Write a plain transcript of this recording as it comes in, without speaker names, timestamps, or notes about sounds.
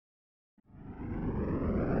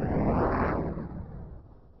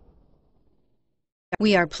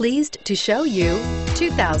We are pleased to show you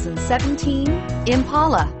 2017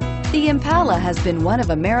 Impala. The Impala has been one of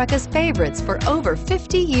America's favorites for over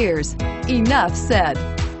 50 years. Enough said.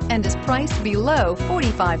 And is priced below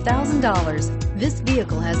 $45,000. This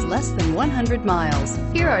vehicle has less than 100 miles.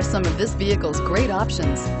 Here are some of this vehicle's great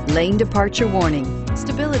options: lane departure warning,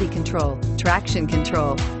 stability control, traction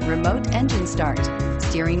control, remote engine start,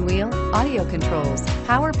 steering wheel audio controls,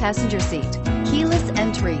 power passenger seat, keyless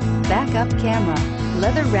entry, backup camera,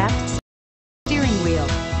 leather-wrapped steering wheel,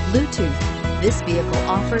 Bluetooth. This vehicle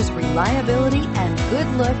offers reliability and good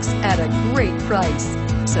looks at a great price.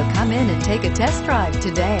 So come in and take a test drive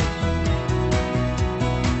today.